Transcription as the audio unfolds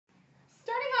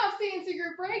Fancy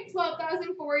Group break,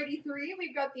 12,483.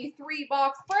 We've got the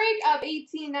 3-box break of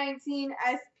 1819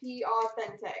 SP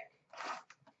Authentic.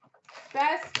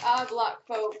 Best of luck,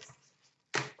 folks.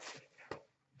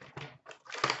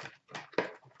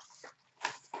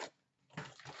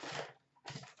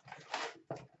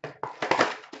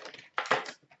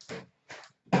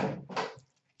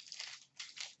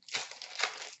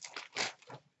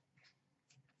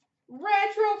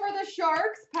 Retro for the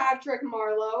Sharks, Patrick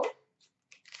Marleau.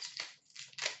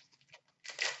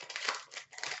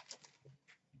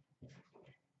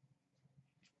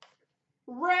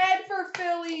 Red for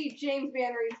Philly, James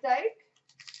Van Riemsdyk.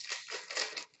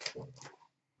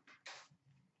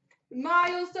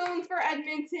 Milestones for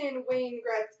Edmonton, Wayne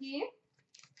Gretzky.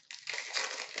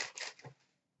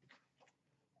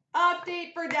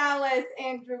 Update for Dallas,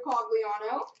 Andrew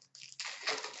Cogliano.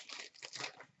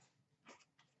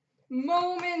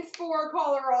 Moments for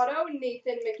Colorado,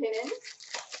 Nathan MacKinnon.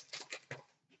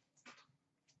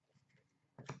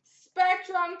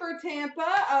 Spectrum for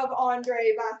Tampa of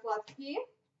Andrei Vasilevskiy.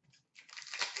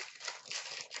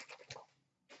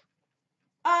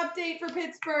 Update for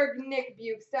Pittsburgh, Nick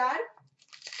Bjugstad.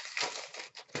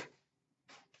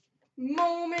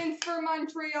 Moments for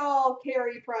Montreal,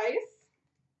 Carey Price.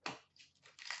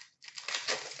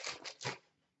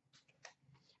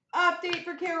 Update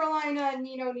for Carolina,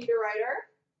 Nino Niederreiter.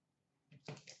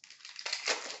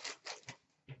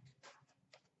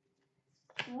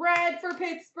 Red for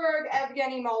Pittsburgh,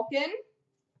 Evgeny Malkin.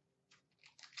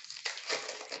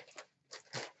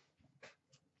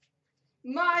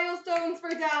 Milestones for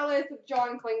Dallas,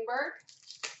 John Klingberg.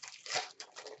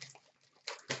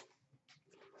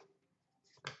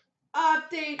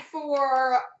 Update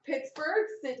for Pittsburgh,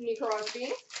 Sidney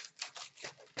Crosby.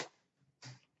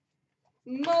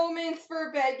 Moments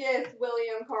for Vegas,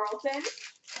 William Karlsson.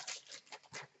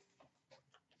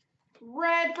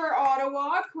 Red for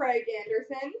Ottawa, Craig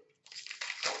Anderson.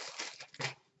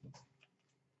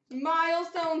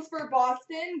 Milestones for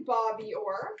Boston, Bobby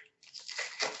Orr.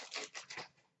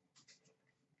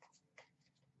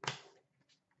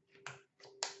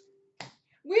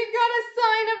 We've got a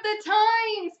sign of the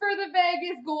times for the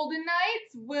Vegas Golden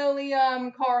Knights,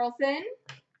 William Karlsson.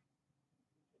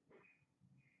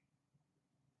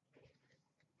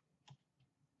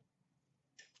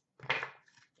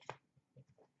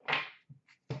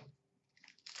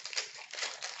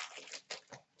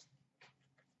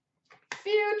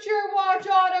 Future Watch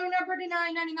Auto number to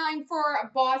 999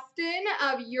 for Boston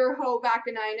of Urho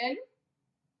Vakanainen.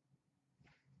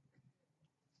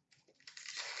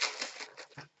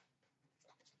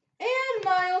 And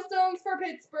milestones for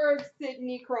Pittsburgh,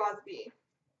 Sidney Crosby.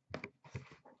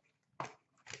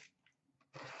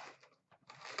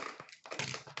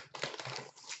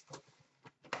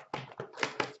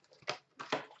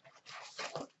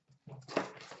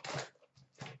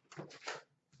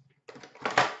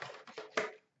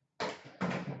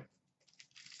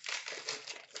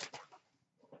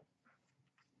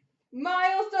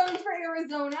 Milestones for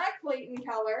Arizona, Clayton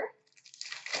Keller.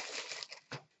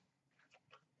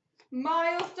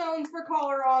 Milestones for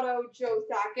Colorado, Joe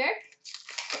Sakic.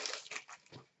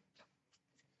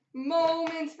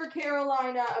 Moments for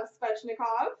Carolina of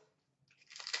Svechnikov.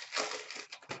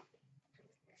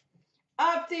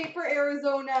 Update for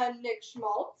Arizona, Nick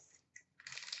Schmaltz.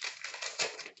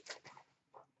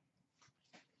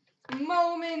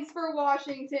 Moments for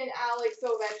Washington, Alex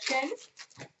Ovechkin.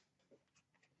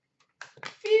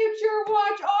 Future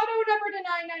Watch Auto number to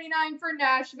 999 for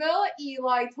Nashville,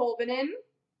 Eli Tolvanen.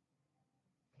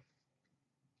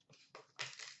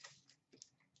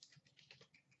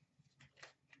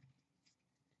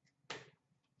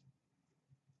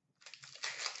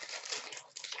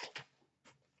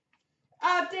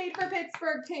 Update for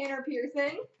Pittsburgh, Tanner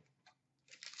Pearson.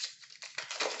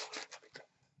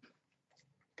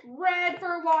 Red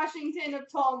for Washington of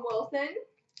Tom Wilson.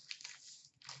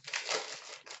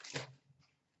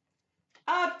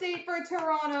 Update for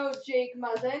Toronto, Jake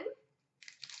Muzzin.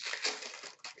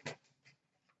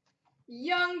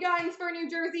 Young Guns for New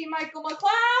Jersey, Michael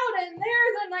McLeod. And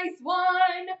there's a nice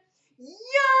one.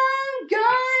 Young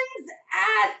Guns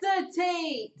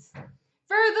Acetate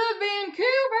for the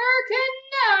Vancouver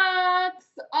Canucks,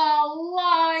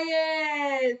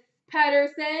 Elias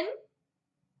Pettersson.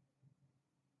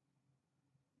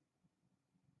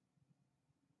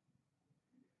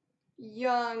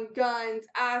 Young Guns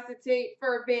Acetate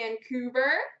for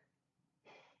Vancouver.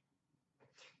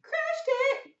 Crashed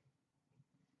it.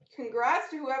 Congrats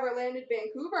to whoever landed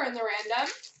Vancouver in the random.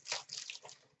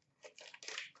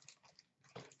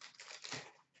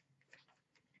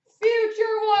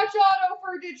 Future Watch Auto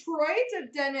for Detroit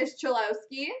of Dennis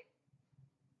Cholowski.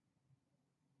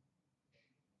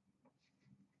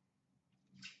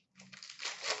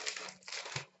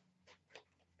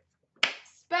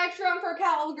 Spectrum for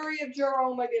Calgary of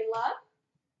Jerome McGinley.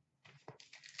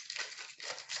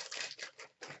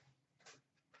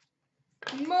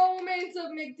 Moments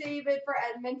of McDavid for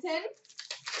Edmonton.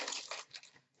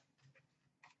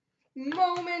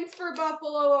 Moments for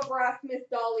Buffalo of Rasmus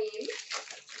Dahlin.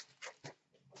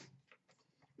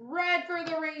 Red for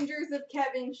the Rangers of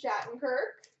Kevin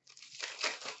Shattenkirk.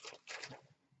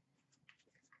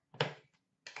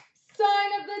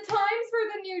 Sign of the Times for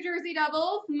the New Jersey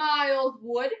Devils, Miles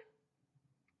Wood.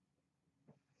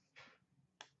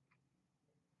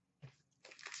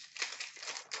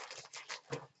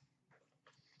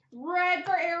 Red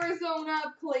for Arizona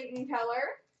of Clayton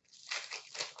Keller.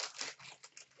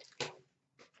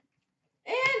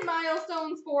 And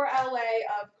milestones for LA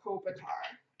of Kopitar.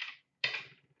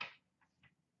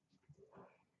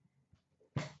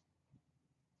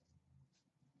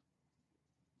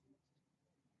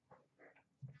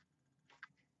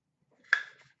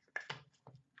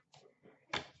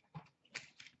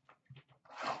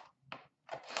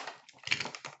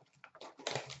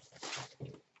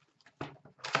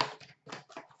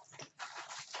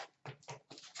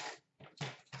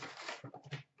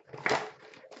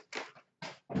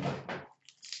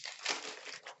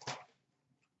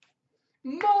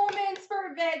 Moments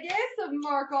for Vegas of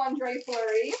Marc-Andre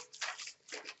Fleury.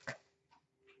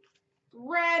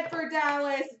 Red for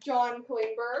Dallas, John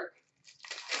Klingberg.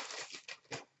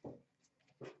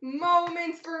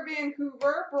 Moments for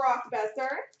Vancouver, Brock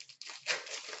Besser.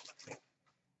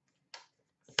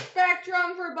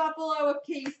 Spectrum for Buffalo of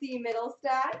Casey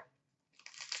Mittelstadt.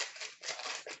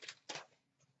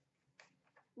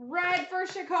 Red for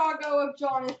Chicago of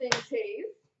Jonathan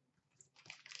Toews.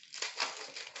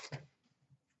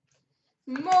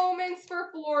 Moments for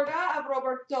Florida of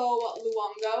Roberto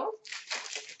Luongo.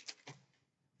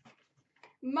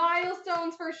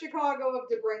 Milestones for Chicago of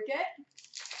DeBrincat.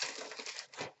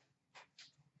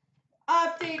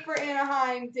 Update for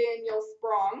Anaheim, Daniel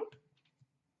Sprong.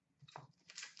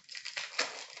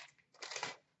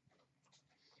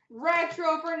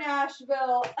 Retro for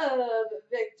Nashville of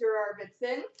Victor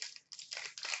Arvidsson.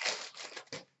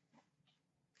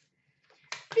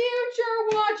 Future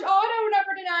Watch Auto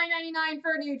number to $9.99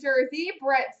 for New Jersey,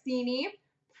 Brett Seeney.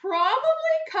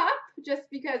 Probably Cup, just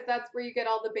because that's where you get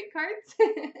all the big cards.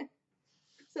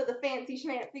 So the fancy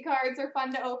schmancy cards are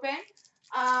fun to open.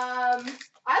 I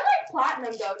like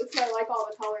Platinum though, just because I like all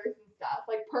the colors and stuff.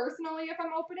 Like personally, if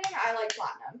I'm opening, I like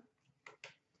Platinum.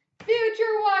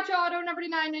 Future Watch Auto number to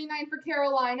 $9.99 for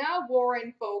Carolina,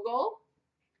 Warren Fogle.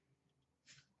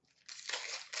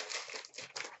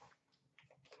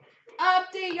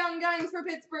 Update Young Guns for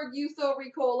Pittsburgh, Juuso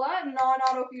Riikola.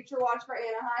 Non-auto Future Watch for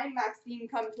Anaheim, Maxime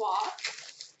Comtois.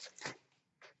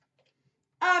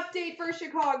 Update for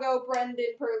Chicago, Brendan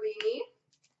Perlini.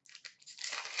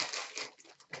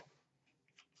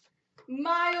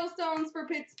 Milestones for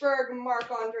Pittsburgh,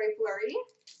 Marc-Andre Fleury.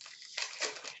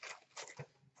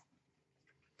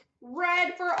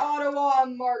 Red for Ottawa,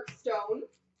 Mark Stone.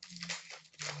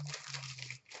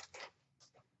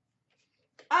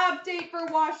 Update for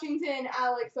Washington,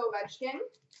 Alex Ovechkin.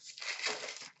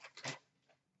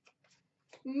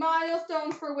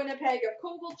 Milestones for Winnipeg of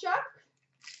Kovalchuk.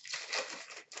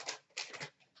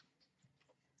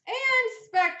 And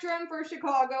Spectrum for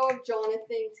Chicago of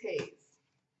Jonathan Toews.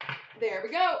 There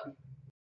we go.